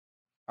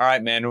All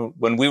right, man.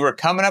 When we were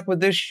coming up with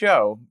this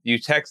show, you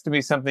texted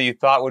me something you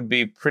thought would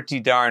be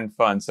pretty darn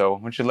fun. So why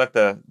don't you let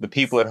the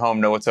people at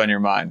home know what's on your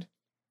mind?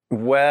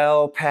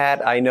 Well,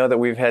 Pat, I know that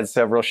we've had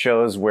several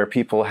shows where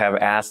people have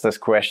asked us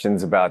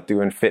questions about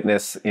doing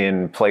fitness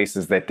in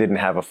places that didn't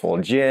have a full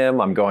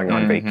gym. I'm going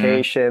on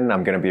vacation.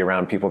 I'm going to be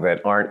around people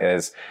that aren't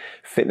as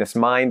fitness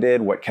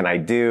minded. What can I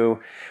do?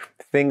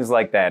 Things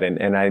like that.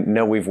 And I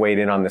know we've weighed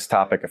in on this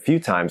topic a few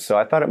times, so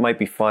I thought it might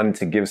be fun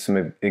to give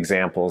some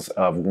examples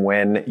of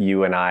when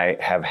you and I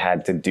have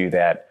had to do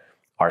that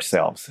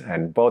ourselves.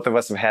 And both of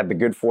us have had the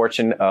good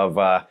fortune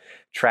of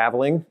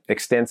traveling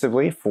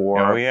extensively for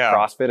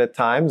CrossFit at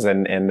times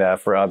and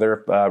for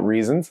other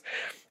reasons.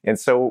 And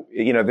so,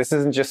 this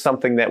isn't just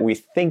something that we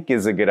think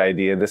is a good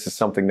idea. This is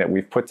something that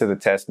we've put to the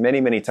test many,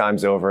 many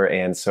times over.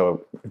 And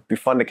so it'd be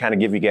fun to kind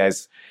of give you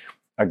guys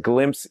a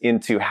glimpse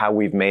into how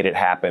we've made it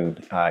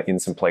happen in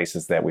some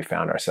places that we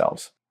found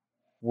ourselves.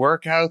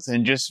 Workouts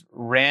and just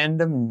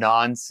random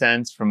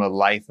nonsense from a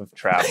life of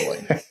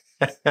traveling.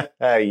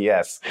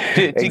 Yes,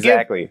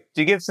 exactly.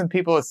 To give some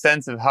people a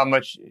sense of how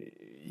much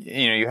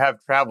you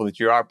have traveled, that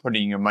you are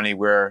putting your money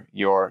where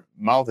your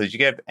mouth is.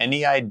 You have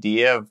any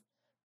idea of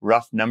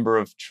rough number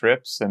of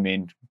trips? I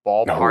mean,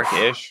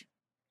 ballpark-ish?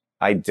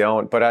 I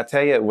don't, but I'll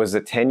tell you, it was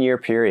a 10-year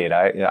period.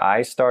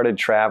 I started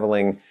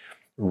traveling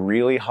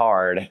really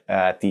hard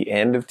at the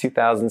end of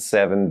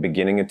 2007,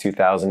 beginning of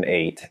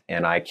 2008,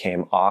 and I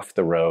came off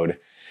the road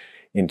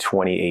in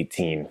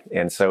 2018.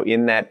 And so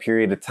in that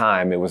period of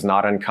time, it was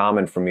not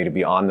uncommon for me to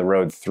be on the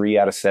road 3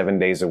 out of 7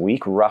 days a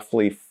week,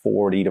 roughly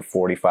 40 to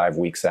 45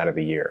 weeks out of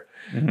the year.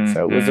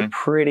 So it was a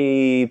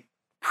pretty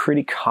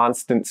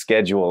constant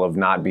schedule of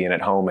not being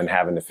at home and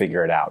having to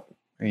figure it out.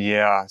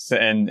 Yeah. So,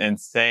 and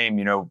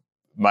same,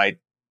 my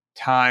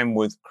time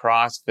with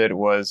CrossFit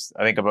was,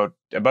 I think,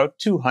 about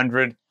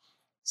 200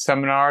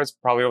 seminars,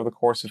 probably over the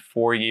course of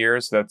 4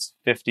 years. So that's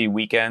 50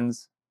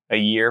 weekends a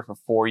year for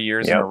 4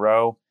 years in a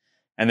row.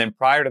 And then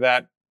prior to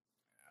that,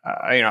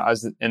 I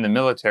was in the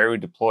military. We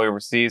deploy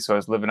overseas, so I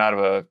was living out of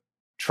a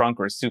trunk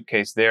or a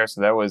suitcase there. So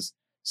that was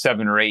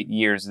 7 or 8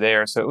 years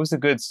there. So it was a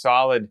good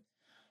solid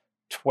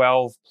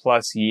 12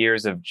 plus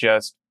years of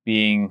just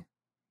being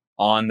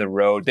on the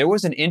road. There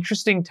was an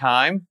interesting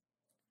time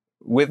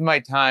with my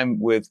time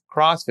with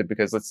CrossFit,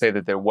 because let's say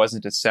that there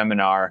wasn't a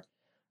seminar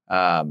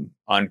on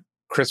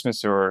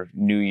Christmas or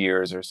New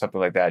Year's or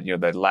something like that.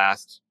 That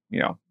last,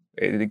 I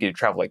think you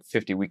travel like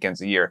 50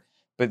 weekends a year.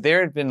 But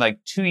there had been like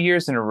 2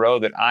 years in a row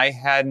that I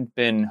hadn't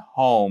been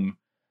home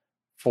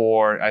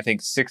for, I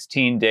think,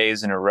 16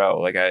 days in a row,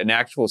 like an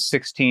actual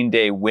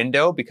 16-day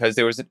window, because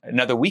there was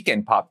another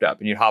weekend popped up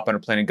and you'd hop on a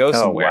plane and go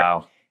somewhere. Oh,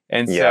 wow.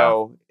 And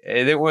so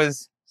it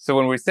was, so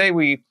when we say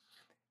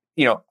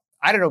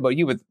I don't know about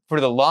you, but for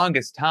the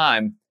longest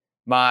time,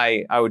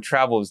 I would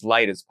travel as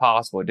light as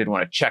possible. I didn't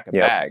want to check a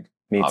bag.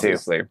 Me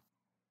obviously. Too.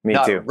 Me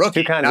too.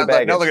 Rookie. Two kinds of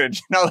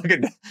baggage. Not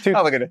looking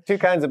at two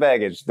kinds of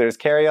baggage. There's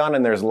carry-on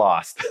and there's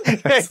lost.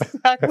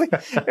 Exactly.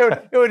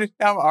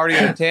 I'm already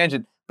on a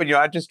tangent, but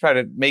I just try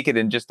to make it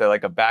in just a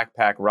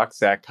backpack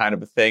rucksack kind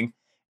of a thing,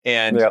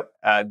 and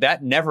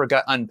that never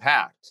got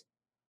unpacked.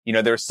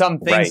 There were some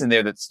things in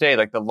there that stayed,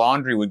 like the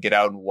laundry would get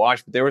out and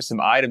wash, but there were some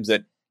items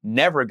that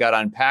never got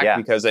unpacked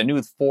because I knew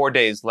 4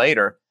 days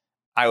later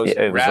I was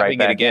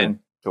grabbing it again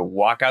to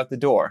walk out the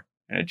door.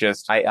 And it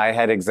just... I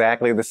had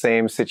exactly the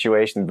same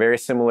situation, very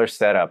similar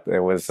setup.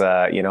 It was,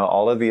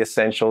 all of the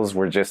essentials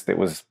were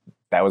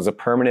that was a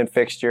permanent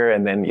fixture.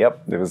 And then,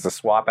 there was a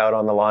swap out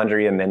on the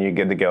laundry and then you're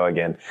good to go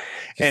again.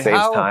 It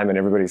saves time and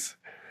everybody's...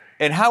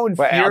 And how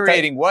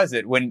infuriating was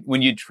it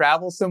when you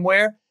travel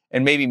somewhere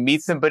and maybe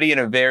meet somebody in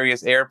a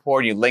various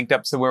airport, and you linked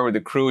up somewhere with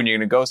the crew and you're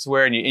going to go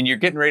somewhere and you're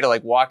getting ready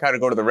to walk out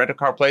and go to the rental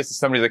car place, and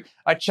somebody's like,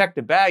 I checked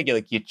a bag. You're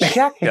like, you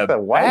checked a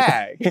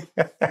bag?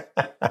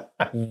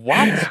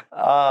 What?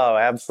 Oh,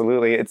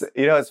 absolutely.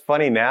 It's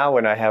funny now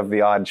when I have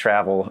the odd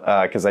travel,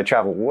 because I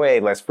travel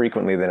way less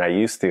frequently than I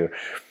used to.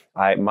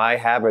 My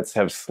habits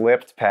have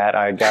slipped, Pat.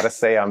 I gotta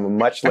say, I'm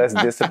much less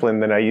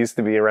disciplined than I used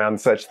to be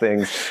around such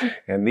things.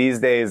 And these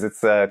days,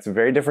 it's a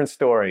very different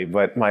story.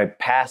 But my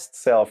past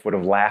self would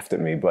have laughed at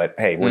me. But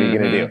hey, what are you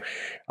gonna do?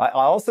 I'll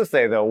also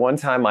say though, one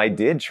time I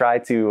did try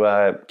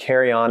to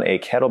carry on a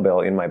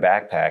kettlebell in my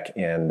backpack,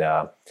 and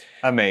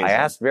amazing. I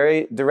asked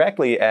very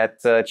directly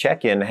at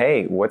check-in,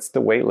 "Hey, what's the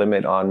weight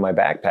limit on my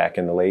backpack?"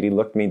 And the lady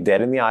looked me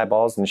dead in the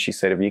eyeballs, and she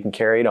said, "If you can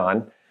carry it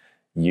on,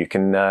 you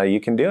can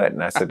do it."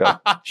 And I said,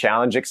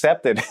 challenge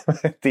accepted.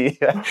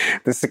 The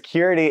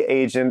security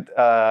agent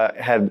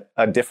had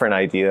a different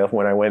idea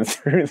when I went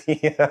through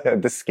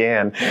the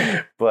scan,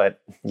 but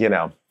you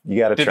got to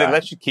try. Did they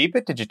let you keep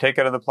it? Did you take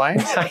it out of the plane?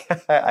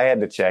 I had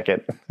to check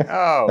it.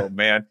 Oh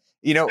man.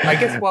 I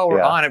guess while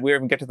we're on it, we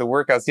haven't get to the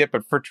workouts yet,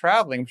 but for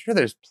traveling, I'm sure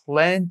there's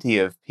plenty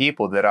of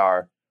people that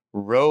are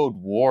road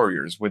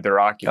warriors with their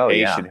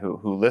occupation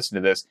who listen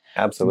to this.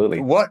 Absolutely.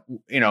 What,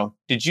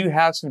 did you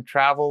have some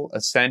travel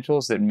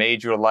essentials that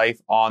made your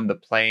life on the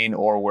plane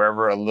or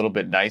wherever a little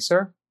bit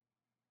nicer?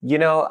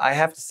 I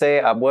have to say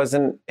I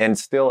wasn't and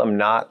still am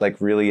not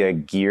like really a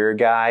gear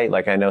guy.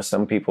 Like I know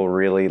some people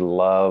really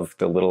love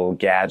the little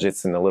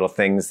gadgets and the little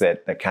things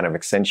that kind of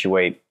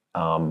accentuate,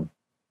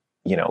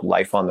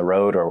 life on the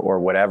road or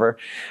whatever.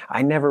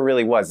 I never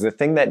really was. The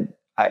thing that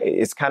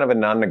it's kind of a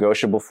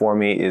non-negotiable for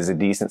me is a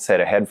decent set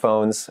of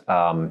headphones.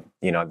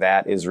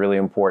 That is really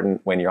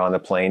important when you're on the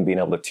plane, being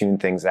able to tune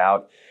things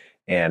out.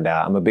 And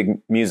I'm a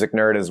big music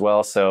nerd as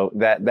well. So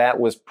that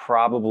was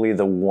probably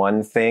the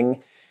one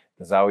thing,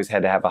 because I always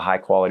had to have a high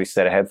quality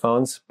set of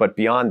headphones. But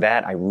beyond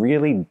that, I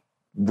really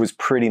was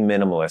pretty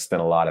minimalist in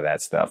a lot of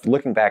that stuff.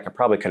 Looking back, I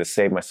probably could have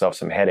saved myself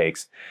some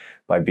headaches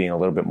by being a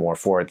little bit more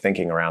forward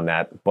thinking around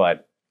that.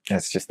 But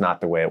that's just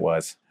not the way it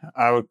was.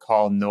 I would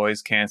call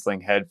noise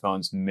canceling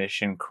headphones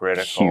mission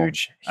critical.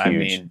 Huge. I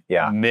mean,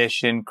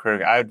 mission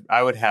critical.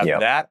 I would have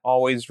that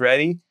always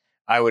ready.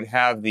 I would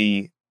have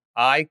the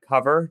eye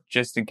cover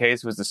just in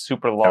case it was a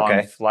super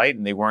long flight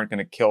and they weren't going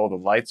to kill the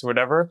lights or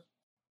whatever.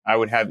 I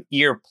would have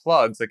ear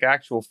plugs, like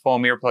actual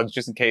foam earplugs,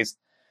 just in case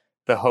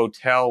the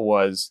hotel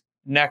was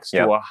next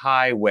to a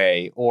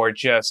highway or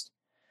just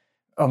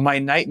my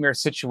nightmare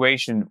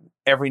situation.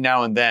 Every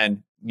now and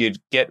then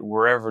you'd get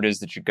wherever it is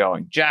that you're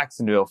going,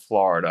 Jacksonville,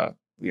 Florida,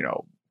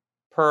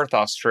 Perth,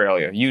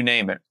 Australia, you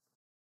name it.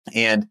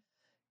 And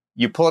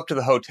you pull up to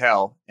the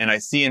hotel and I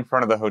see in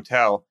front of the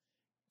hotel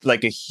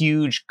like a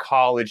huge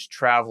college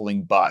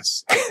traveling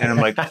bus. And I'm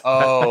like,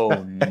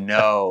 oh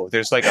no,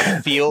 there's like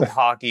a field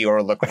hockey or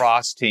a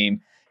lacrosse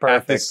team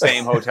at the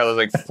same hotel.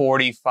 There's like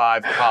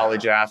 45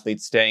 college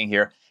athletes staying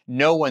here.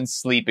 No one's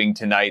sleeping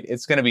tonight.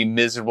 It's going to be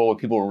miserable with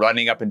people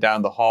running up and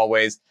down the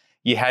hallways.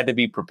 You had to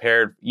be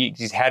prepared. You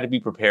just had to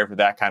be prepared for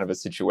that kind of a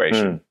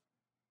situation.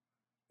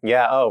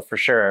 Yeah, oh, for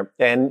sure.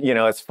 And,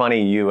 it's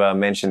funny you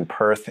mentioned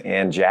Perth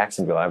and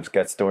Jacksonville. I've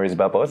got stories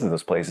about both of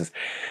those places.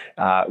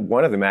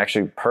 One of them,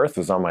 actually, Perth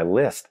was on my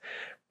list.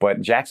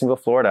 But Jacksonville,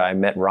 Florida, I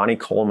met Ronnie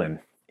Coleman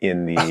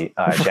in the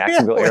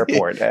Jacksonville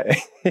airport.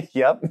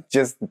 Yep,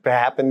 just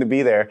happened to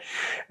be there.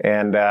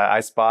 And I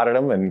spotted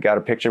him and got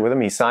a picture with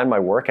him. He signed my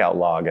workout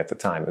log at the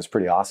time. It was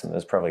pretty awesome. It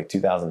was probably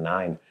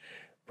 2009.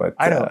 But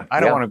I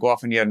don't want to go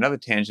off on yet another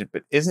tangent,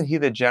 but isn't he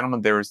the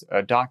gentleman? There was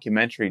a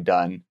documentary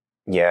done.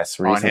 Yes,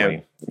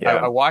 recently. Yeah.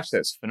 I watched it.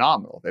 It's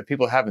phenomenal. If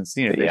people haven't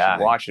seen it, they should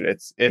watch it.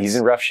 It's he's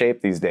in rough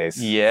shape these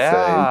days. Yeah.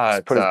 So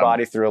he's put his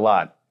body through a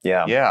lot.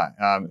 Yeah.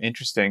 Yeah.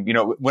 Interesting.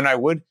 When I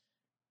would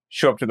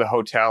show up to the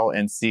hotel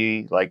and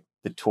see like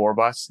the tour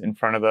bus in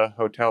front of the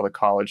hotel, the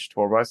college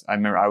tour bus, I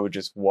remember I would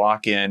just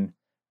walk in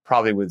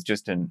probably with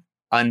just an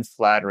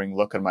unflattering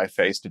look on my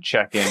face to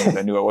check in because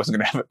I knew I wasn't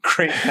going to have a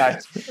great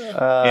night.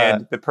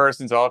 And the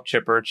person's all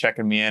chipper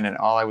checking me in. And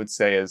all I would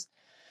say is,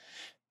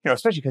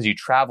 especially because you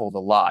traveled a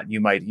lot,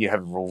 you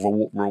have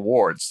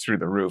rewards through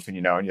the roof, and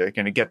you're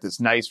going to get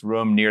this nice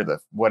room near the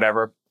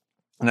whatever.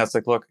 And that's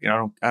like, look,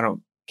 I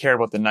don't care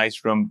about the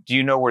nice room. Do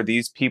you know where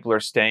these people are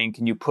staying?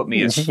 Can you put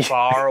me as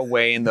far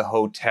away in the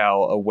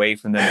hotel, away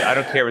from them? I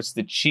don't care if it's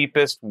the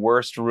cheapest,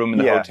 worst room in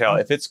the hotel.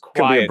 If it's quiet,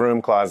 could be a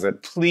broom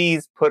closet.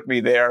 Please put me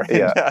there.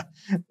 Yeah,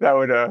 and,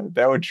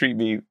 that would treat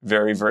me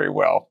very, very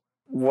well.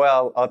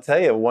 Well, I'll tell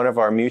you, one of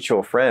our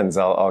mutual friends,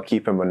 I'll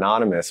keep him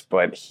anonymous,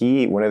 but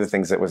one of the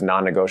things that was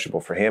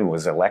non-negotiable for him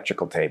was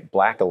electrical tape,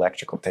 black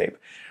electrical tape,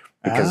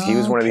 because he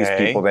was one of these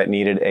people that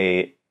needed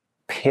a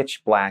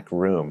pitch black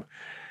room.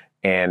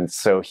 And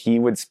so he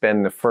would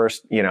spend the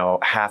first,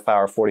 half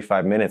hour,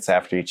 45 minutes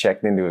after he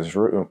checked into his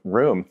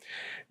room,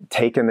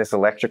 taking this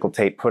electrical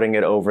tape, putting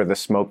it over the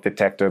smoke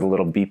detector, the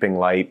little beeping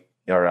light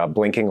or a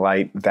blinking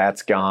light,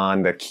 that's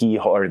gone, the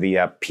keyhole or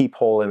the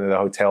peephole into the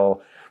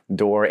hotel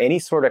door, any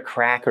sort of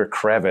crack or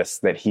crevice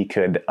that he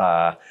could,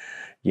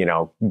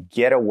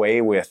 get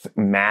away with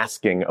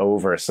masking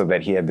over so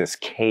that he had this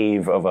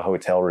cave of a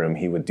hotel room.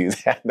 He would do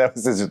that. That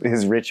was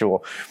his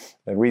ritual.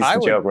 And we used to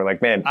joke. We're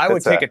like, man, I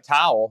would take a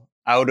towel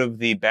out of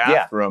the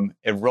bathroom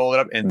and roll it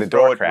up and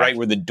throw it right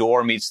where the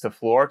door meets the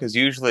floor. Because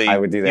usually I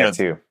would do that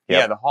too. Yep.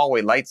 Yeah, the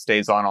hallway light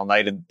stays on all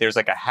night, and there's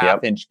like a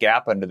half-inch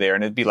gap under there,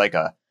 and it'd be like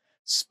a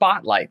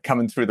spotlight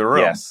coming through the room.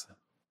 Yes.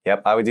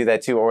 Yep, I would do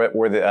that too.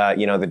 Or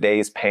the the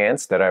day's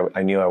pants that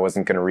I knew I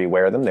wasn't going to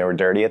rewear them. They were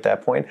dirty at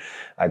that point.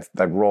 I'd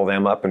roll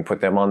them up and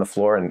put them on the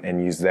floor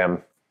and use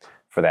them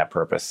for that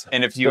purpose.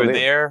 And if you were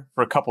there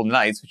for a couple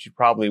nights, which you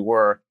probably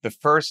were, the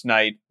first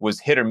night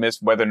was hit or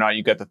miss whether or not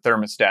you got the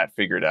thermostat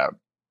figured out.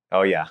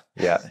 Oh yeah,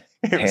 yeah.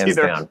 It was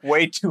either down.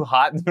 Way too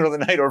hot in the middle of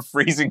the night or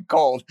freezing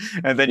cold,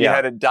 and then you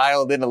had it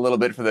dialed in a little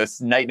bit for this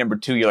night number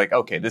 2. You're like,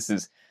 okay, this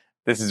is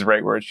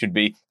right where it should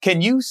be.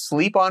 Can you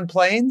sleep on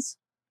planes?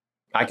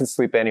 I can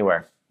sleep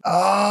anywhere. Oh,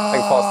 I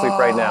can fall asleep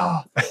right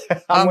now.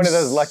 I'm one of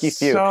those lucky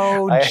few.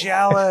 So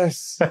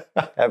jealous.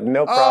 I have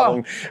no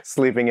problem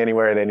sleeping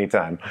anywhere at any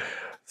time.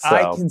 So,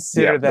 I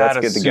consider that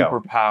a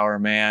superpower,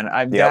 man.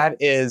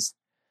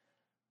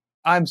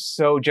 I'm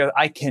so jealous.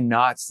 I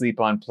cannot sleep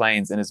on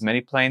planes, and as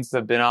many planes as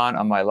I've been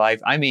on my life.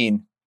 I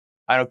mean,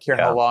 I don't care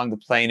how long the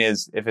plane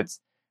is. If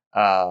it's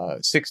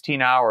 16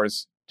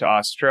 hours to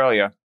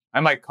Australia,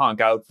 I might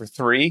conk out for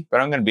 3, but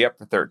I'm going to be up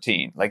for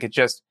 13. Like it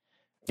just.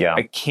 Yeah,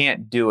 I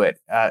can't do it.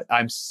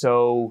 I'm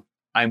so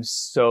I'm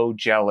so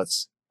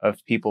jealous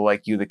of people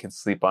like you that can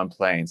sleep on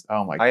planes.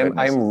 Oh my goodness.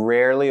 I'm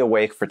rarely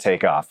awake for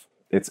takeoff.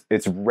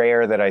 It's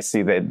rare that I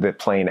see the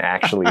plane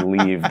actually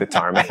leave the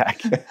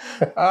tarmac.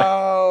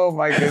 Oh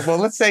my goodness. Well,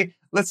 let's say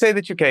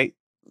that okay.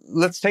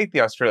 Let's take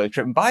the Australia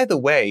trip. And by the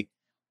way,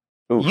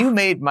 Oof, you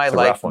made my it's a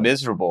rough life one.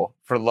 miserable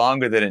for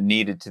longer than it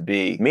needed to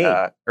be. Me?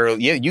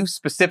 Early, yeah, you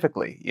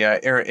specifically. Yeah,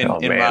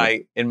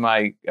 in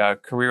my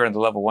career on the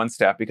Level 1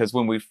 staff, because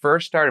when we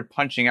first started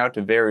punching out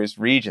to various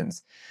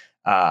regions,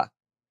 I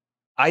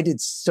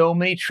did so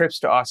many trips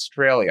to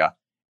Australia,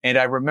 and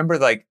I remember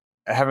like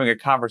having a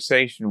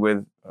conversation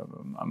with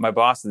my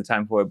boss at the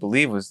time, who I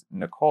believe was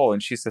Nicole,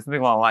 and she said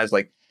something along the lines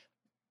like,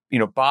 you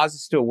know, Boz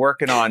is still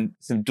working on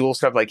some dual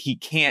stuff. Like he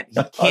can't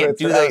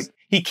do those.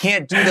 He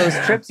can't do those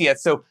trips yet.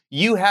 So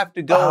you have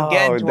to go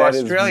again to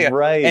Australia. Is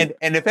right.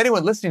 And if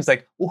anyone listening is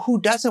like, well, who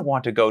doesn't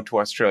want to go to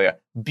Australia?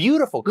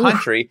 Beautiful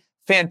country,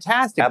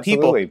 fantastic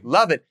Absolutely. people,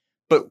 love it.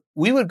 But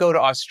we would go to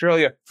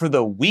Australia for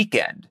the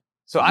weekend.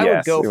 So I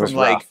would go from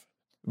like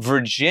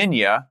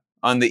Virginia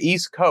on the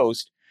East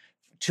Coast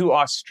to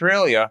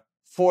Australia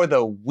for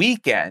the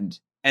weekend,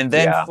 and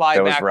then fly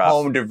back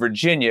home to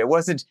Virginia. It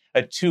wasn't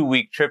a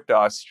 2-week trip to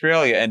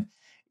Australia. And,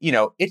 you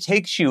know, it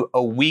takes you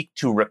a week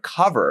to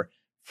recover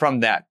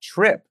from that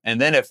trip. And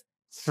then if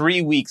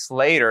 3 weeks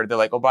later, they're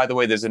like, oh, by the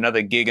way, there's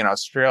another gig in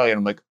Australia. And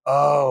I'm like,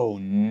 oh,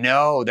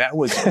 no, that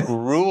was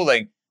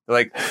grueling. They're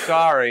like,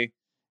 sorry,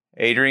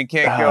 Adrian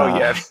can't go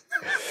yet.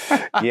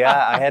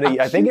 Yeah,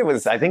 I think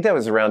that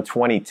was around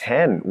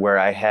 2010 where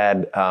I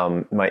had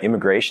my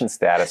immigration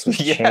status was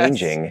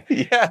changing.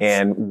 Yes.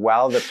 And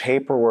while the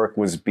paperwork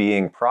was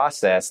being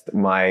processed,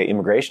 my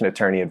immigration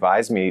attorney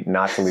advised me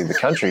not to leave the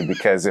country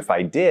because if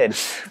I did,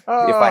 if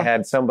I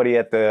had somebody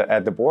at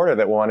the border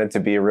that wanted to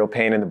be a real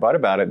pain in the butt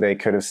about it, they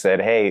could have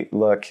said, hey,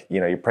 look, you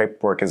know, your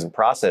paperwork isn't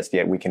processed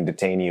yet. We can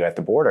detain you at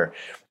the border.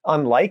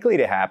 Unlikely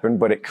to happen,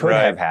 but it could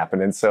have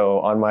happened. And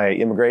so on my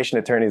immigration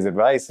attorney's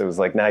advice, it was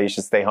like, now you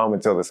should stay home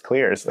until this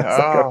clears.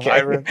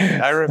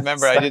 I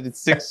remember I did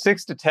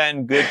six to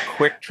 10 good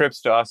quick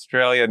trips to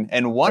Australia,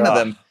 and one of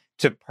them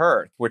to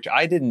Perth, which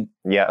I didn't.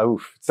 Yeah,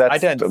 oof. I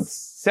did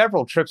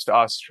several trips to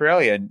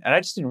Australia, and I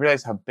just didn't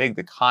realize how big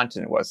the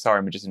continent was. Sorry,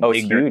 I'm just an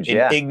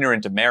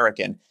ignorant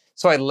American.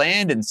 So I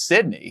land in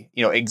Sydney,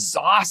 you know,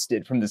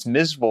 exhausted from this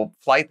miserable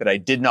flight that I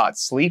did not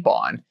sleep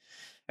on.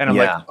 And I'm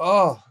like,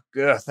 oh,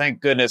 good, thank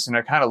goodness. And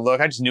I kind of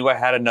look, I just knew I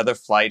had another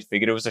flight,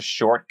 figured it was a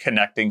short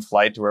connecting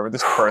flight to wherever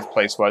this Perth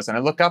place was. And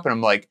I look up and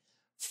I'm like,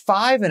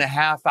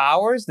 5.5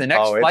 hours? The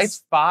next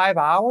flight's 5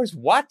 hours?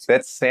 What?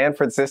 That's San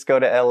Francisco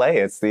to LA.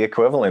 It's the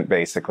equivalent,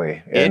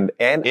 basically.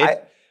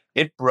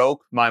 It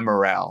broke my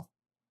morale.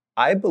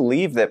 I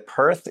believe that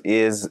Perth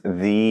is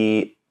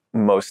the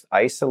most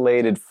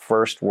isolated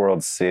first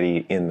world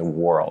city in the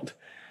world.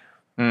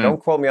 Don't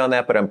quote me on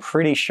that, but I'm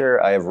pretty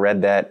sure I have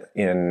read that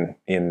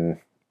in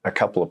a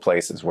couple of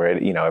places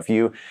where, you know, if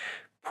you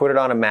put it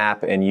on a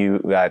map and you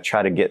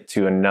try to get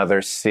to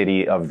another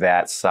city of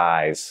that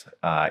size,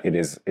 it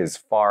is as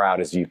far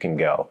out as you can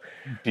go.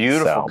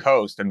 Beautiful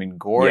coast. I mean,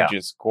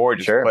 gorgeous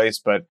place.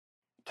 But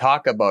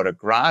talk about a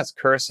grass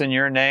cursing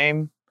your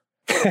name.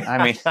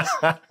 I mean,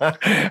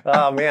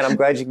 oh man, I'm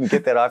glad you can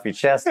get that off your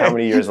chest. How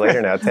many years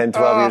later now? 10,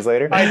 12 years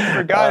later? I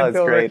forgot. Oh,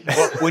 that's great.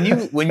 Well,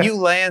 when you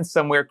land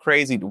somewhere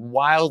crazy,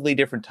 wildly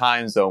different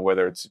time zone,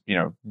 whether it's, you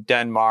know,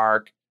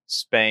 Denmark,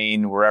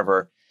 Spain,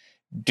 wherever,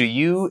 do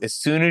you, as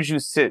soon as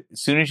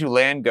you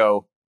land,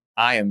 go,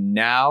 I am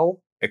now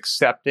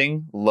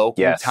accepting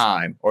local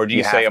time? Or do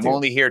you say, I'm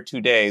only here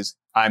 2 days,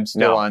 I'm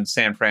still on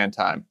San Fran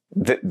time?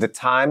 The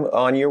time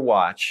on your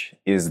watch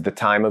is the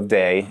time of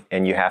day,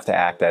 and you have to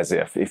act as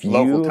if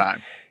local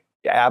time.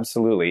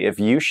 Absolutely. If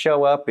you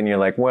show up and you're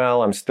like,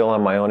 well, I'm still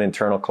on my own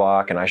internal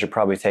clock and I should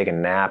probably take a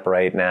nap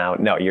right now.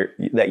 No, you're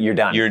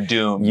done. You're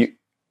doomed.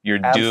 You're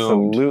doomed.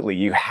 Absolutely.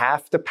 You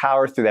have to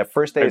power through that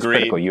first day. Is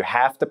critical. You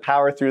have to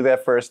power through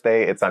that first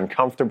day. It's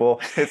uncomfortable.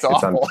 It's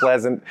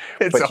unpleasant.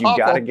 But you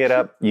got to get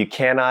up. You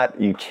cannot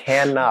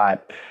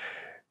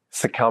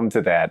succumb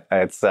to that.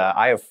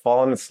 I have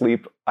fallen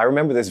asleep. I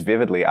remember this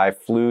vividly. I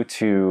flew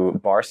to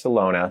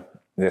Barcelona.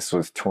 This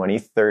was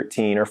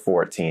 2013 or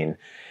 14.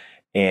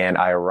 And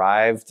I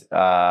arrived,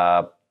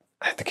 I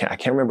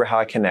can't remember how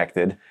I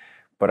connected,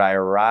 but I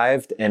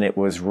arrived and it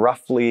was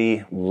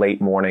roughly late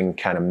morning,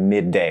 kind of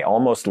midday,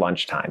 almost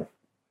lunchtime.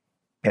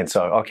 And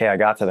so, I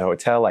got to the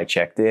hotel, I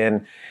checked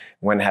in,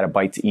 went and had a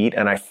bite to eat,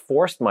 and I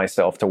forced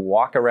myself to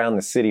walk around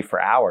the city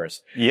for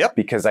hours. Yep.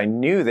 Because I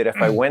knew that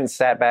if I went and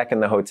sat back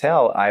in the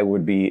hotel, I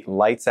would be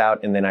lights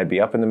out and then I'd be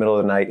up in the middle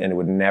of the night and it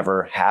would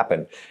never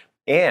happen.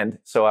 And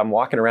so I'm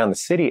walking around the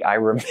city. I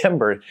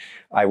remember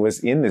I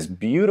was in this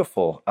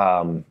beautiful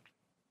kind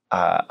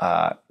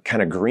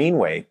of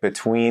greenway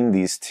between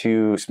these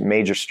two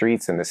major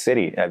streets in the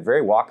city, a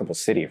very walkable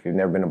city. If you've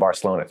never been to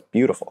Barcelona, it's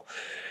beautiful.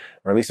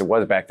 Or at least it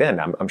was back then.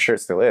 I'm sure it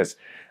still is.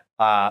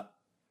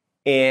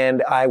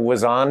 And I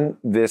was on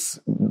this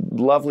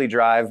lovely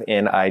drive,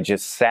 and I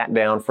just sat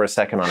down for a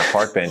second on a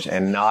park bench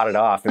and nodded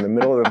off in the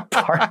middle of the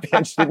park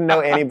bench. Didn't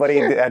know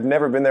anybody. I'd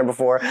never been there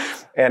before.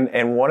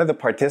 And one of the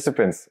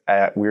participants,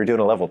 we were doing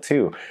a level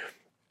 2.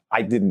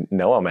 I didn't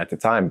know him at the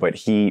time, but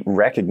he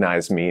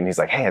recognized me and he's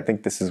like, hey, I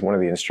think this is one of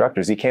the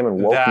instructors. He came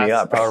and woke me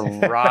up.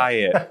 That's a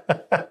riot.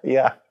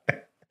 Yeah.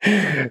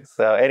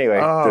 So anyway,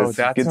 that's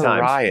good a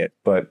times. Riot.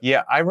 But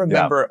yeah, I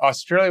remember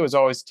Australia was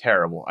always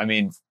terrible. I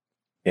mean,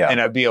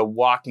 and I'd be a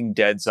walking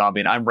dead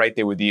zombie, and I'm right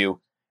there with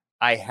you.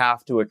 I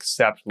have to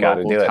accept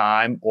local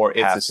time or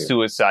it's a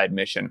suicide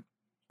mission.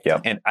 Yeah.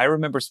 And I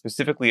remember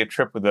specifically a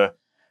trip with a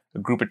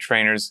group of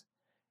trainers.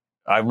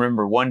 I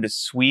remember one to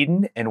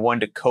Sweden and one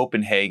to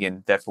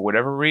Copenhagen that for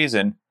whatever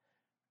reason,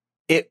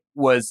 it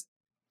was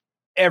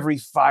every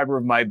fiber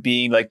of my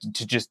being, like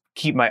to just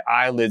keep my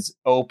eyelids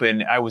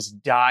open. I was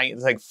dying. It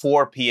was like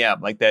 4 p.m.,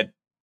 like that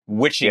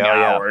witching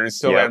hour. And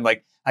so I'm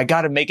like, I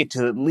got to make it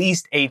to at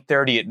least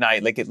 8:30 at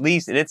night, like at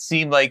least. And it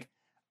seemed like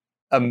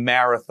a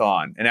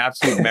marathon, an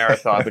absolute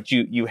marathon, but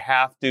you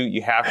have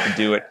to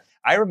do it.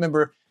 I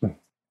remember,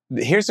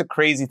 here's a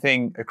crazy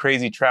thing, a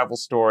crazy travel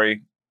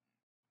story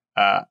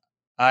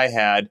I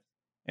had,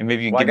 and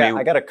maybe you can give me...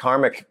 I got a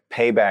karmic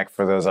payback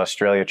for those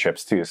Australia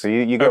trips too. So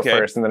you go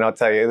first, and then I'll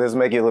tell you. This will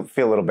make you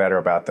feel a little better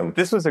about them.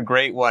 This was a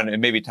great one,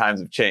 and maybe times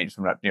have changed.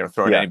 I'm not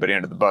throwing anybody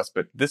under the bus,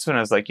 but this one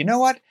I was like, you know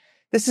what?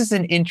 This is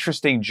an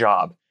interesting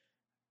job.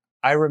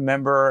 I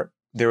remember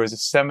there was a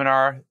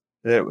seminar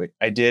that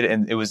I did,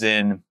 and it was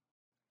in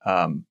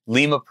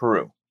Lima,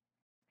 Peru.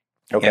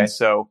 Okay. And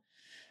so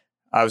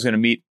I was going to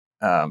meet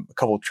a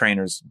couple of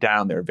trainers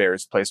down there,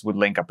 various places, would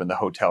link up in the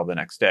hotel the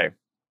next day.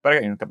 But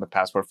I got my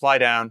passport, fly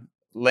down,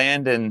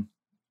 land in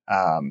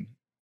Lima.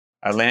 Oh, and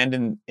I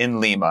landed in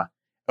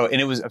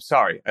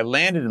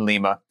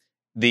Lima.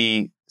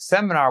 The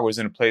seminar was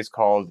in a place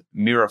called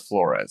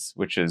Miraflores,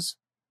 which is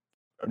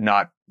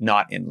not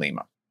in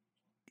Lima.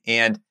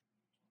 And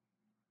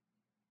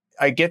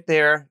I get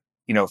there,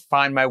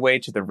 find my way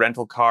to the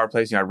rental car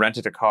place. I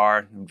rented a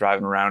car. I'm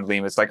driving around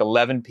Lima. It's like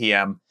 11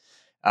 p.m.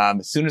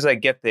 As soon as I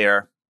get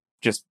there,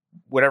 just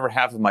whatever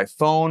happened, my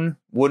phone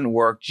wouldn't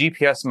work.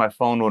 GPS on my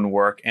phone wouldn't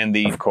work. And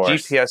the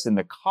GPS in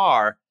the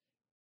car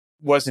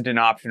wasn't an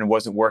option and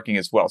wasn't working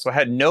as well. So I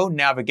had no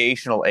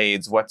navigational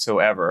aids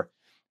whatsoever.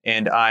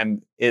 And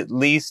I'm at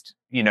least,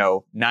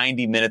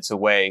 90 minutes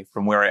away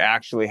from where I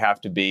actually have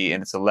to be.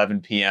 And it's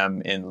 11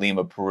 p.m. in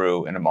Lima,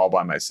 Peru, and I'm all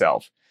by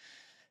myself.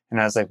 And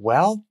I was like,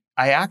 well,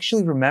 I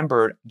actually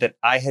remembered that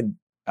I had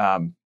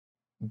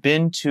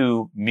been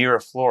to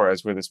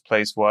Miraflores, where this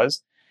place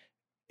was,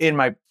 in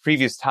my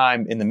previous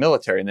time in the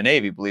military, in the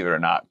Navy, believe it or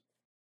not.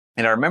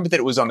 And I remember that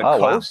it was on the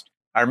coast.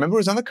 Wow. I remember it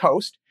was on the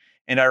coast.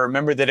 And I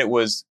remember that it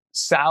was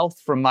south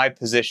from my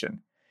position.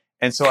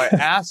 And so I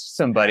asked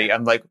somebody,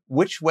 I'm like,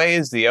 which way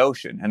is the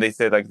ocean? And they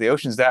said, like, the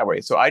ocean's that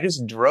way. So I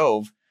just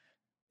drove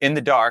in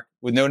the dark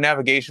with no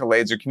navigational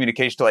aids or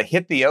communication till I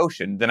hit the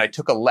ocean. Then I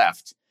took a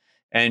left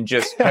and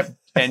just kept,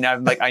 and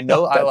I'm like, I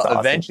know I will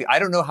eventually, I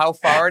don't know how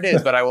far it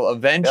is, but I will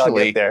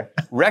eventually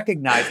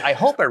recognize, I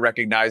hope I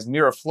recognize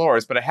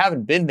Miraflores, but I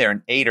haven't been there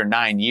in 8 or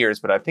 9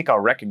 years, but I think I'll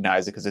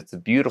recognize it because it's a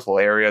beautiful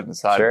area on the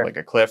side of like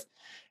a cliff.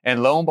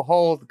 And lo and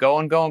behold,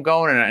 going,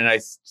 and I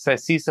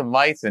see some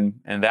lights, and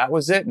that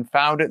was it, and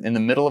found it in the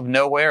middle of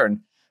nowhere,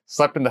 and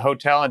slept in the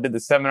hotel and did the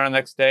seminar the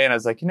next day. And I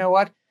was like, you know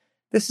what?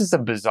 This is a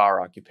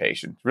bizarre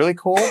occupation. It's really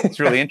cool. It's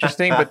really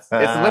interesting, but it's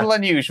a little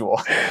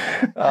unusual.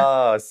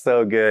 Oh,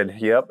 so good.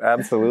 Yep,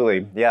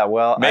 absolutely. Yeah,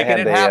 well, making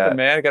it happen,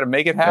 man. I got to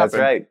make it happen. That's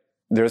right.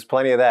 There's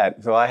plenty of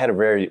that. So I had a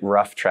very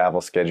rough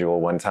travel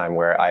schedule one time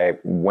where I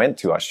went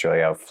to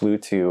Australia.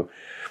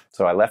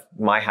 So I left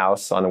my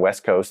house on the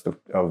west coast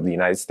of the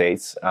United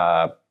States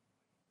on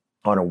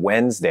a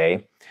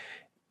Wednesday,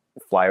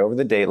 fly over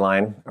the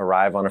dateline,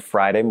 arrive on a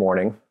Friday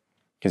morning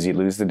because you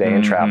lose the day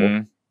in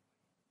travel.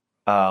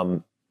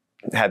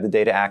 Had the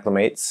day to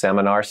acclimate,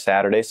 seminar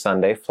Saturday,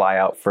 Sunday, fly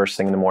out first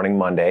thing in the morning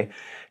Monday,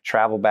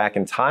 travel back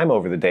in time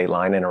over the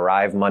dateline and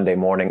arrive Monday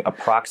morning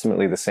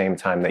approximately the same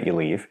time that you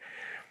leave.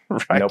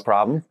 Right. No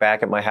problem.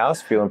 Back at my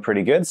house, feeling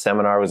pretty good.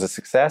 Seminar was a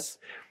success.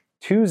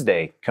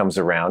 Tuesday comes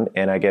around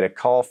and I get a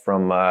call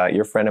from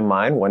your friend of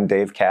mine, one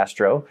Dave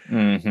Castro,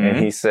 and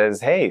he says,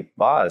 hey,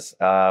 Boz,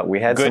 we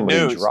had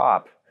somebody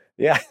drop.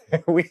 Yeah,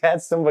 we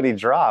had somebody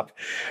drop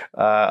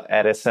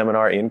at a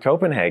seminar in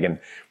Copenhagen.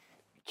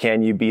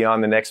 Can you be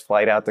on the next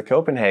flight out to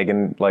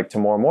Copenhagen like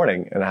tomorrow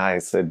morning? And I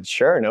said,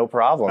 sure, no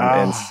problem.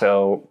 And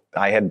so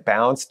I had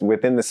bounced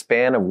within the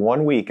span of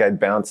 1 week. I'd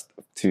bounced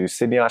to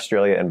Sydney,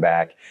 Australia and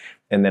back.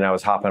 And then I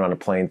was hopping on a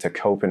plane to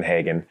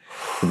Copenhagen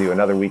to do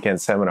another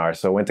weekend seminar.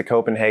 So I went to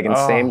Copenhagen,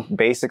 same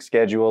basic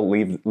schedule,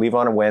 leave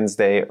on a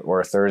Wednesday or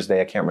a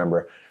Thursday, I can't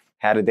remember.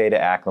 Had a day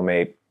to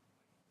acclimate,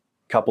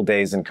 couple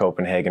days in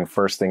Copenhagen,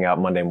 first thing out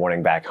Monday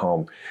morning back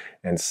home.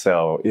 And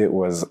so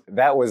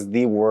that was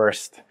the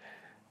worst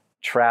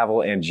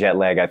travel and jet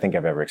lag I think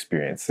I've ever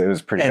experienced. It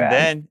was pretty bad. And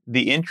then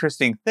the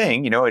interesting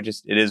thing, it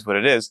is what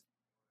it is.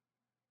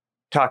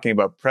 Talking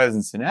about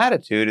presence and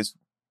attitude is,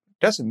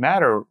 doesn't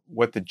matter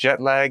what the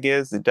jet lag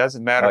is. It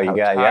doesn't matter how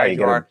tired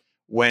you are.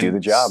 when do the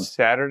job.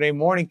 Saturday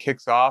morning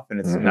kicks off and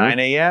it's 9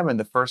 a.m. and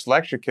the first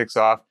lecture kicks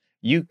off,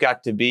 you've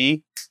got to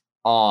be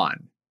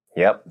on.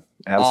 Yep,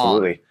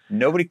 absolutely. On.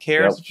 Nobody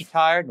cares if you're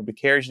tired. Nobody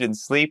cares you didn't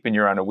sleep and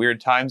you're on a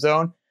weird time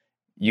zone.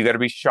 You got to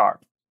be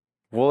sharp.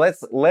 Well,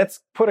 let's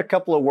put a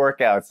couple of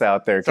workouts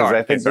out there because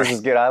I think this is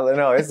good.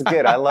 It's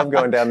good. I love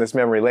going down this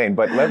memory lane.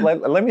 But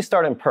let me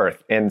start in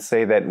Perth and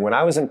say that when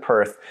I was in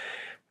Perth,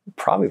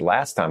 probably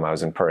last time I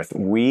was in Perth,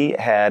 we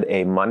had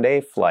a Monday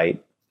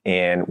flight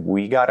and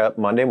we got up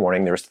Monday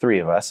morning. There was 3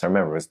 of us. I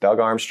remember it was Doug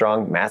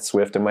Armstrong, Matt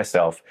Swift, and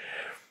myself.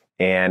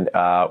 And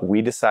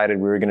we decided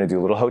we were going to do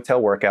a little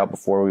hotel workout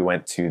before we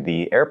went to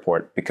the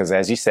airport because,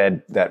 as you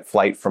said, that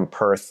flight from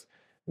Perth,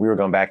 we were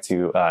going back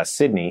to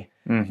Sydney.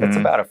 It's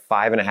about a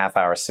 5.5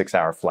 hour, 6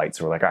 hour flight.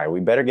 So we're like, all right, we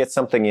better get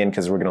something in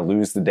because we're going to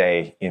lose the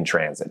day in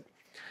transit.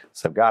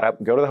 So got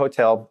up, go to the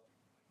hotel,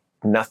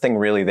 nothing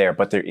really there,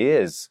 but there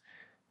is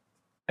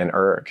an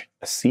erg,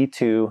 a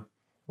C2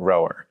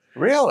 rower.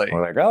 Really?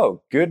 We're like,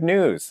 oh, good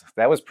news.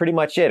 That was pretty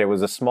much it. It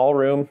was a small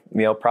room,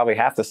 probably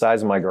half the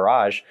size of my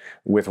garage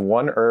with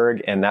 1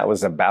 erg, and that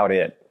was about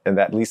it. And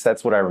at least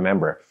that's what I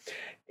remember.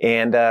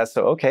 And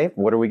so, okay,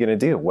 what are we going to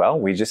do? Well,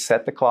 we just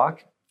set the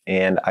clock.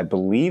 And I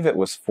believe it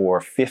was for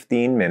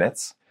 15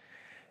 minutes.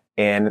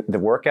 And the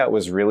workout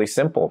was really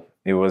simple.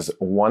 It was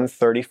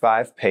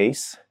 135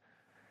 pace.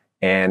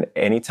 And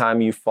anytime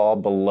you fall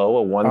below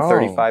a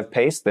 135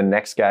 pace, the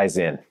next guy's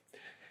in.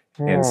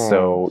 And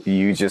so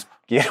you just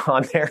get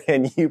on there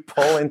and you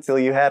pull until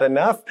you had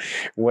enough.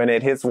 When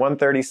it hits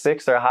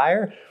 136 or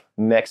higher,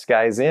 next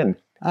guy's in.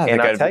 And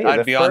I'll tell you,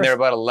 I'd be on there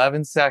about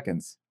 11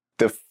 seconds.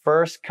 The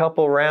first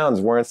couple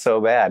rounds weren't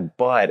so bad,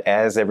 but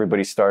as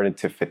everybody started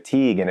to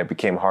fatigue and it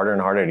became harder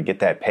and harder to get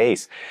that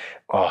pace,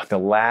 the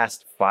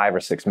last 5 or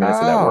 6 minutes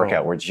of that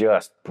workout were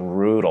just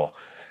brutal.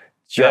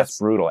 Just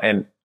brutal.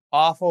 And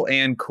awful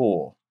and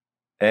cool.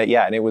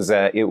 Yeah, and it was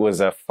a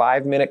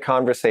 5-minute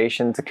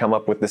conversation to come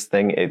up with this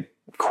thing. A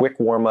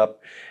quick warm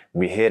up.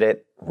 We hit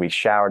it. We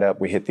showered up.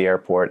 We hit the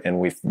airport, and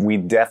we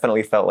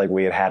definitely felt like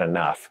we had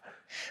enough.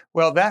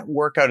 Well, that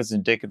workout is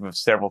indicative of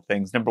several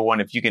things. Number one,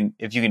 if you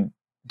can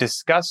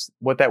discuss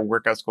what that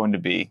workout's going to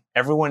be,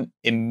 everyone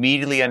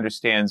immediately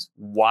understands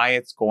why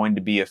it's going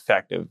to be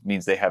effective. It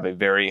means they have a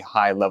very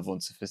high level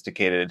and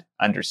sophisticated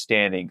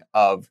understanding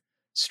of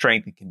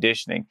strength and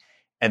conditioning.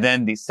 And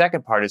then the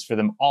second part is for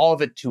them, all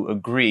of it to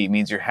agree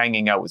means you're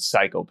hanging out with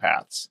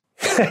psychopaths.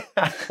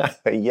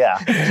 Yeah.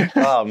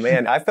 Oh,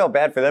 man. I felt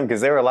bad for them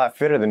because they were a lot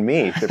fitter than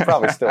me. They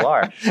probably still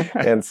are.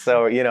 And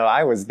so,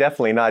 I was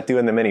definitely not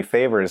doing them any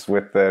favors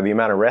with the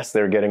amount of rest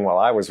they were getting while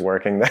I was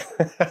working.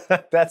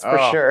 That's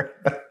for sure.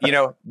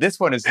 This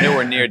one is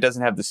nowhere near, it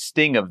doesn't have the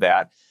sting of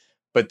that.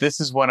 But this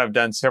is one I've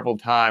done several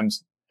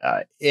times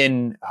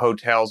in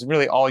hotels.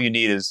 Really, all you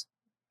need is,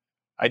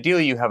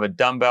 ideally, you have a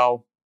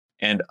dumbbell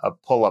and a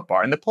pull-up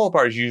bar. And the pull-up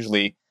bar is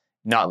usually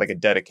not like a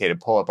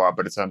dedicated pull-up bar,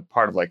 but it's on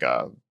part of like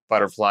a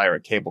butterfly or a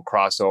cable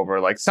crossover,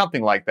 like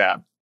something like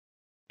that.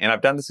 And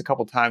I've done this a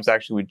couple times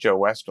actually with Joe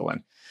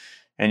Westerlin.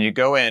 And you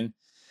go in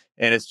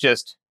and it's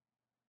just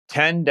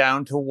 10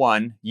 down to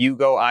 1, you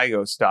go, I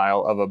go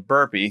style of a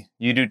burpee.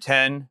 You do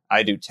 10,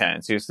 I do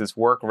 10. So it's this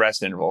work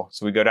rest interval.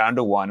 So we go down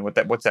to 1.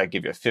 What's that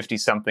give you? 50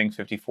 something,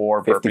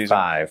 54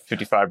 burpees?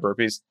 55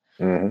 burpees.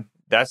 Mm-hmm.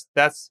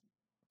 That's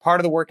part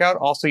of the workout.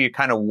 Also, you're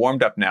kind of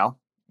warmed up now.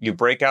 You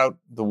break out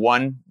the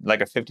 1, like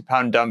a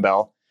 50-pound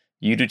dumbbell.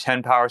 You do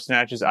 10 power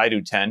snatches. I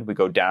do 10. We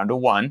go down to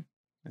 1.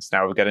 And so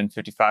now we've got in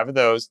 55 of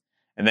those.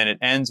 And then it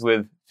ends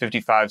with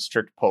 55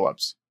 strict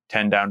pull-ups,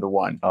 10 down to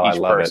 1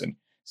 each person.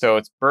 So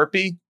it's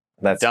burpee,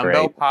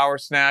 dumbbell power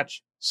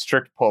snatch,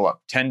 strict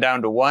pull-up, 10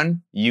 down to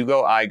 1. You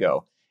go, I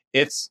go.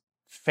 It's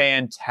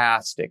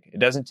fantastic. It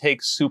doesn't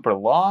take super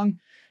long.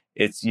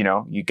 It's,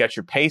 you got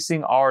your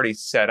pacing already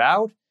set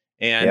out.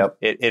 And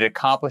it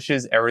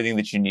accomplishes everything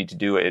that you need to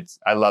do.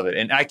 I love it.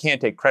 And I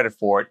can't take credit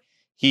for it.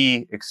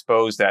 He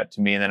exposed that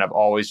to me. And then I've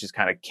always just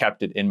kind of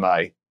kept it in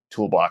my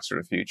toolbox for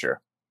the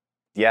future.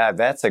 Yeah,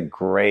 that's a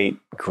great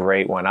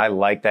one. I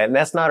like that. And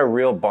that's not a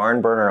real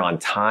barn burner on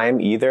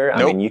time either. Nope.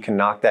 I mean, you can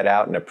knock that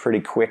out in a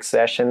pretty quick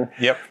session.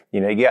 Yep.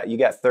 You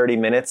got 30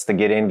 minutes to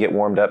get in, get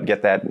warmed up,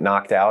 get that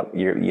knocked out.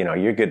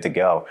 You're good to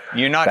go.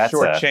 You're not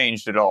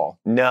shortchanged at all.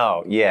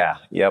 No. Yeah.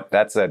 Yep.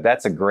 That's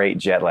a great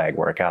jet lag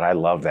workout. I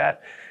love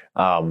that.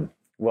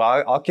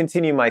 Well, I'll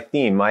continue my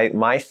theme.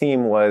 My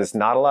theme was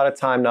not a lot of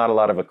time, not a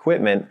lot of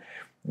equipment.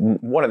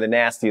 One of the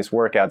nastiest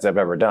workouts I've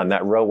ever done.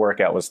 That row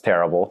workout was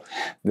terrible.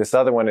 This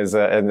other one is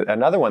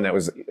another one that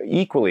was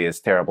equally as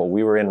terrible.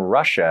 We were in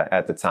Russia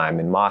at the time,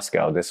 in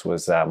Moscow. This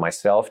was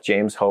myself,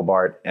 James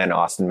Hobart, and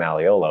Austin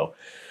Malleolo.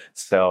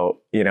 So,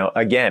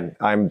 again,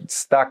 I'm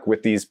stuck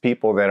with these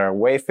people that are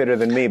way fitter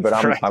than me, but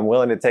I'm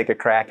willing to take a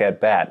crack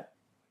at bat.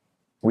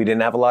 We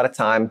didn't have a lot of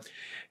time.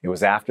 It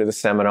was after the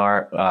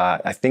seminar.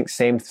 I think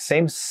same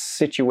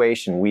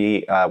situation.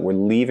 We were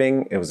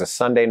leaving. It was a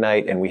Sunday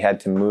night, and we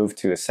had to move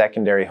to a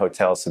secondary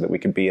hotel so that we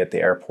could be at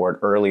the airport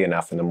early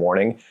enough in the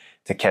morning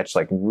to catch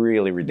like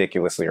really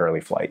ridiculously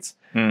early flights.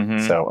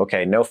 Mm-hmm. So,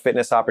 okay, no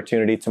fitness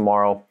opportunity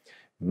tomorrow.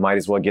 Might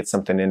as well get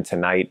something in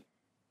tonight.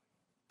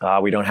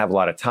 We don't have a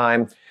lot of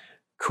time.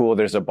 Cool,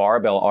 there's a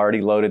barbell already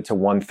loaded to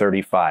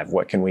 135.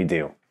 What can we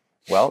do?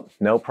 Well,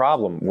 no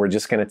problem. We're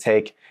just going to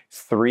take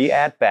 3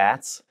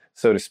 at-bats,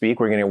 so to speak.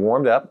 We're going to get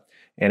warmed up,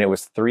 and it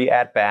was 3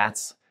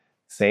 at-bats,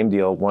 same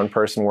deal, one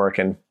person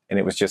working, and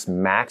it was just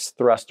max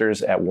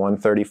thrusters at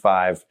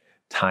 135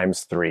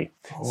 times 3.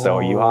 So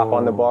you hop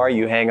on the bar,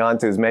 you hang on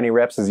to as many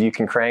reps as you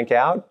can crank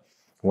out.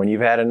 When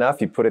you've had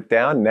enough, you put it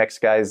down, next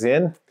guy's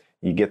in,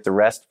 you get the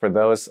rest for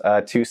those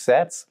 2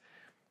 sets.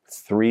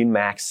 3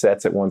 max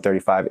sets at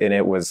 135, and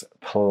it was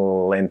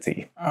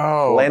plenty.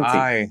 Oh,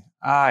 plenty.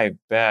 I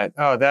bet.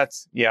 Oh,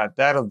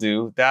 that'll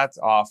do. That's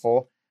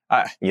awful.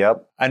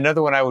 Yep.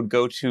 Another one I would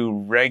go to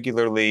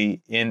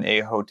regularly in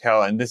a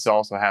hotel, and this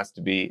also has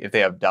to be if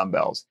they have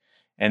dumbbells.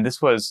 And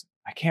this was,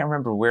 I can't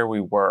remember where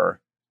we were,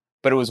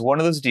 but it was one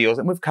of those deals,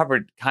 and we've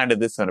covered kind of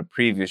this on a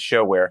previous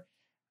show where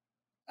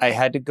I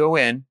had to go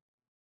in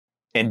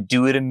and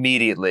do it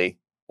immediately,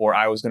 or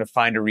I was going to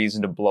find a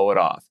reason to blow it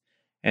off.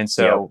 And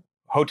so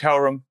hotel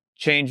room,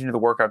 change into the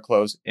workout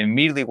clothes,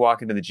 immediately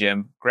walk into the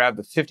gym, grab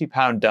the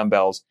 50-pound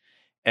dumbbells,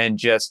 and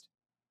just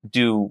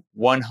do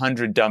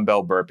 100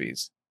 dumbbell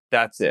burpees.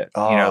 That's it.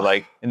 Oh. You know,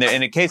 like, and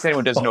in case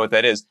anyone doesn't know what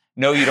that is,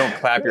 no, you don't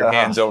clap your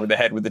hands over the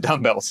head with the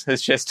dumbbells.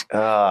 It's just, you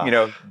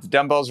know, the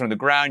dumbbells are on the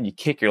ground, you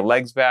kick your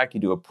legs back, you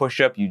do a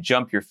push-up, you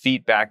jump your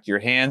feet back to your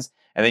hands,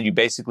 and then you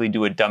basically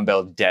do a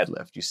dumbbell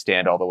deadlift. You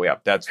stand all the way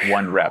up. That's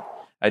 1 rep.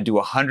 I do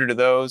 100 of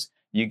those.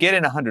 You get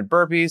in 100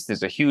 burpees.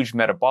 There's a huge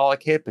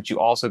metabolic hit, but you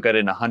also get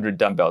in 100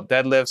 dumbbell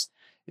deadlifts.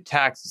 It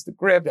taxes the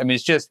grip. I mean,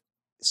 it's just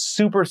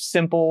super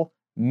simple,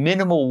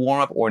 minimal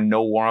warm-up or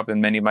no warm-up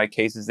in many of my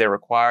cases they're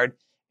required.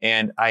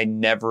 And I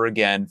never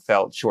again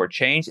felt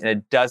shortchanged, and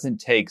it doesn't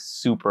take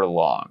super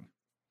long.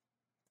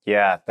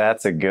 Yeah,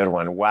 that's a good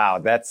one. Wow,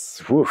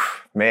 that's,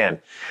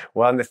 man.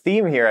 Well, and the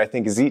theme here, I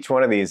think, is each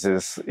one of these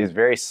is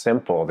very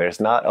simple.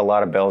 There's not a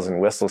lot of bells and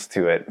whistles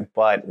to it,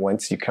 but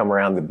once you come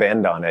around the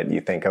bend on it,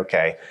 you think,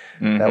 okay,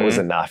 that was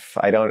enough.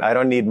 I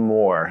don't need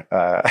more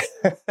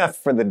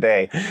for the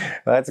day.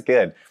 That's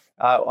good.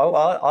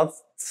 I'll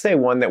say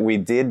one that we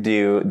did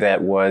do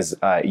that was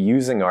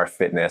using our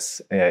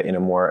fitness in a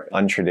more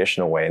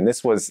untraditional way, and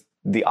this was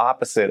the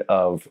opposite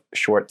of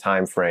short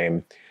time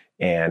frame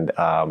and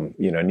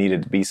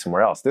needed to be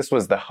somewhere else. This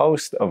was the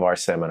host of our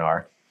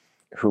seminar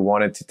who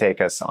wanted to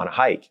take us on a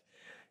hike,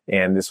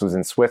 and this was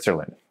in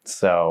Switzerland.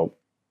 So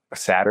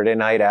Saturday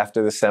night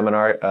after the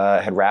seminar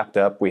had wrapped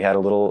up, we had a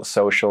little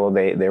social.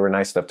 They were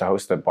nice enough to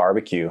host a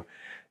barbecue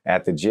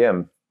at the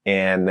gym.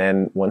 And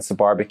then once the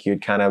barbecue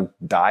had kind of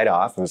died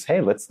off, it was,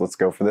 hey, let's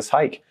go for this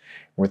hike.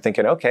 We're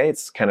thinking, okay,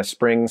 it's kind of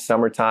spring,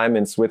 summertime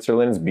in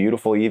Switzerland. It's a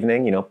beautiful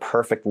evening,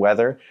 perfect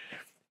weather.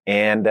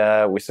 And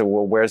we said,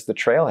 well, where's the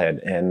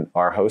trailhead? And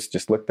our host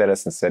just looked at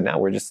us and said, no,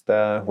 we're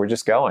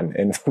just going.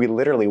 And we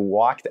literally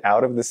walked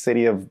out of the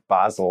city of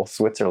Basel,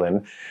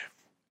 Switzerland,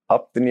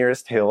 up the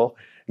nearest hill,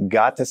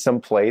 got to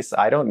some place.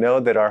 I don't know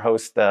that our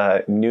host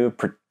knew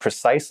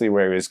precisely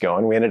where he was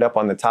going. We ended up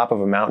on the top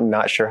of a mountain,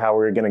 not sure how we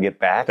were going to get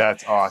back.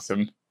 That's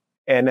awesome.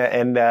 And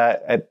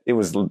it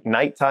was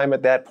nighttime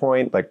at that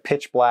point, like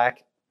pitch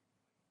black.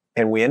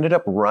 And we ended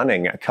up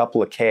running a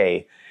couple of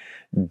K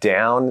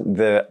down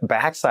the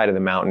backside of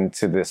the mountain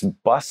to this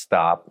bus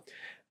stop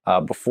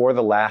before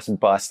the last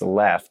bus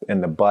left,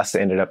 and the bus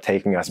ended up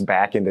taking us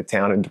back into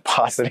town and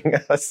depositing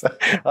us.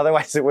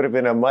 Otherwise, it would have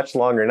been a much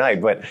longer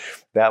night. But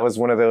that was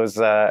one of those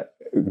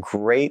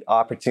great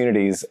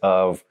opportunities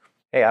of,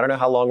 hey, I don't know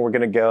how long we're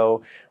going to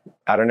go.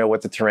 I don't know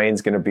what the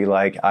terrain's going to be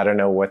like. I don't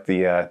know what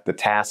the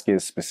task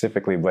is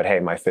specifically, but hey,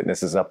 my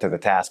fitness is up to the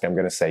task. I'm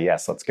going to say,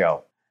 yes, let's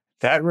go.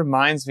 That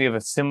reminds me of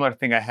a similar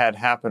thing I had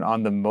happen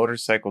on the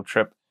motorcycle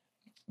trip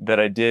that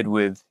I did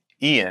with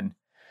Ian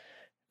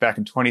back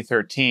in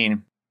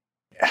 2013.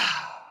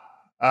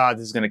 This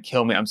is going to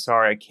kill me. I'm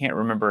sorry. I can't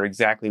remember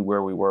exactly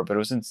where we were, but it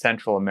was in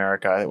Central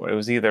America. It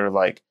was either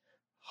like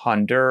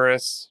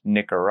Honduras,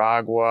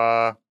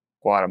 Nicaragua,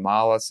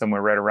 Guatemala,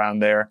 somewhere right around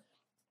there.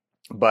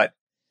 But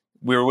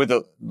we were with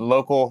the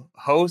local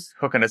host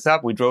hooking us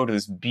up. We drove to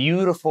this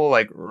beautiful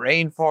like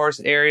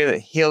rainforest area, the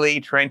hilly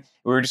terrain.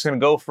 We were just going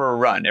to go for a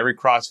run. Every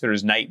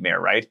CrossFitter's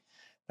nightmare, right?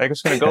 Like, I'm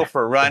just going to go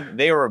for a run.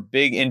 They were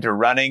big into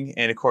running.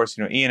 And of course,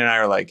 Ian and I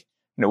are like,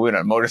 we're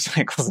on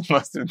motorcycles. And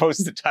most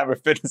of the time our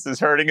fitness is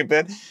hurting a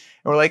bit. And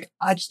we're like,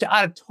 just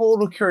out of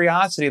total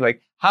curiosity,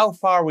 like, how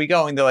far are we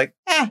going? They're like,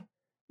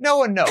 no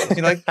one knows.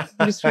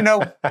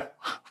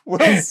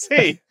 We'll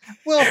see.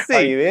 We'll see.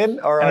 Are you in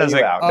or are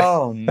you out?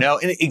 Oh, no.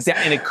 And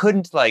it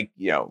couldn't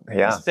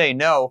say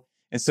no.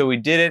 And so we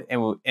did it,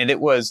 and it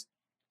was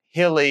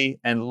hilly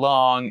and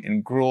long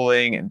and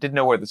grueling and didn't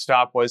know where the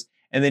stop was.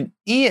 And then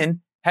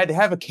Ian had to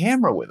have a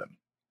camera with him.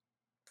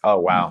 Oh,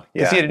 wow.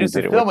 Because he had to do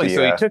some filming.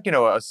 So he took,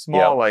 a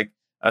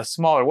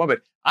smaller one,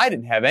 but I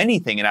didn't have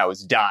anything and I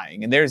was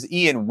dying. And there's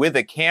Ian with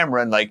a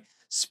camera and like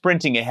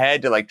sprinting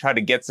ahead to like try to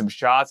get some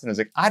shots. And I was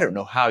like, I don't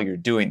know how you're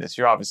doing this.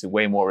 You're obviously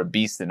way more of a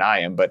beast than I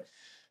am. But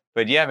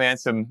yeah, man,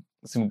 some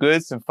fun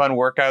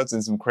workouts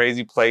and some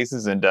crazy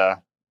places. And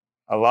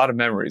A lot of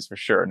memories for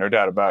sure. No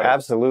doubt about it.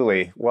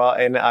 Absolutely. Well,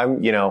 and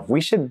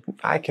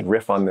I could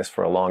riff on this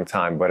for a long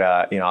time,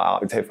 but,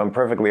 if I'm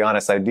perfectly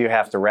honest, I do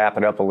have to wrap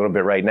it up a little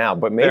bit right now,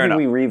 but maybe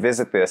we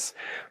revisit this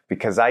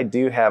because I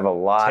do have a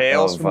lot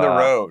Tales from the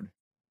road.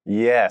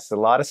 Yes, a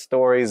lot of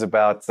stories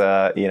about,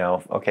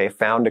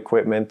 found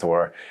equipment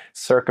or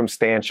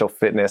circumstantial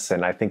fitness.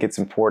 And I think it's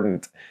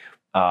important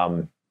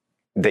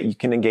that you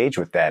can engage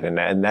with that.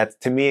 And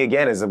that, to me,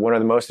 again, is one of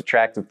the most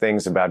attractive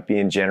things about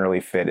being generally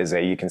fit is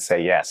that you can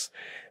say yes.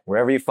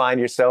 Wherever you find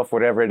yourself,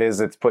 whatever it is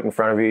that's put in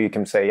front of you, you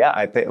can say,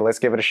 yeah, let's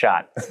give it a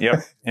shot.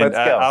 Yep. Let's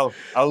go.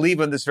 I'll leave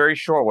on this very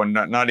short one,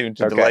 not even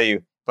to delay you.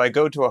 If I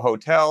go to a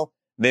hotel,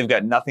 they've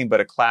got nothing but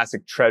a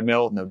classic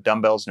treadmill, no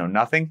dumbbells, no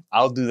nothing.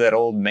 I'll do that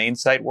old main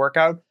site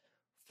workout,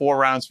 4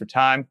 rounds for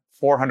time,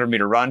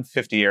 400-meter run,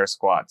 50 air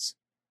squats.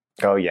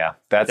 Oh, yeah.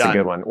 That's a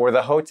good one. Or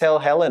the Hotel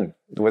Helen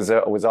was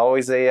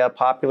always a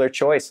popular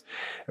choice.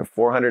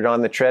 400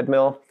 on the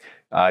treadmill,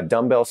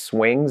 dumbbell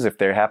swings if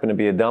there happened to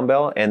be a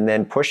dumbbell, and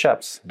then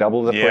push-ups.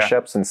 Double the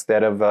push-ups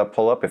instead of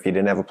pull-up if you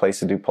didn't have a place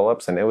to do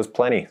pull-ups. And it was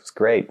plenty. It was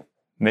great.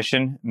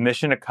 Mission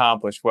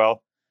accomplished.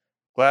 Well,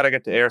 glad I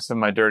got to air some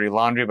of my dirty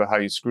laundry about how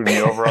you screwed me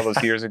over all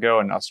those years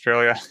ago in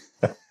Australia.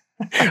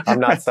 I'm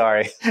not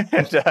sorry.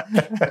 And,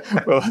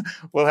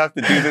 we'll have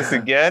to do this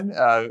again.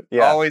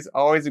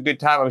 Always a good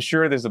time. I'm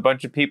sure there's a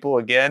bunch of people,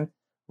 again,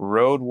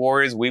 road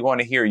warriors. We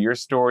want to hear your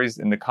stories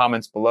in the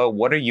comments below.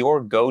 What are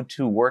your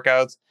go-to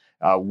workouts?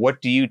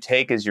 What do you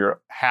take as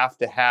your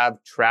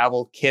have-to-have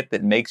travel kit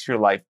that makes your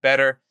life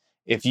better?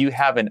 If you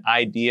have an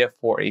idea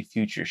for a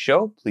future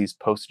show, please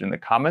post it in the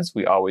comments.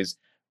 We always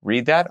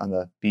read that on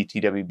the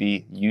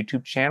BTWB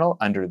YouTube channel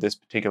under this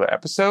particular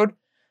episode.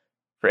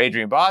 For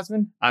Adrian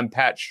Bosman, I'm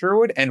Pat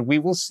Sherwood, and we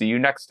will see you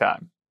next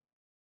time.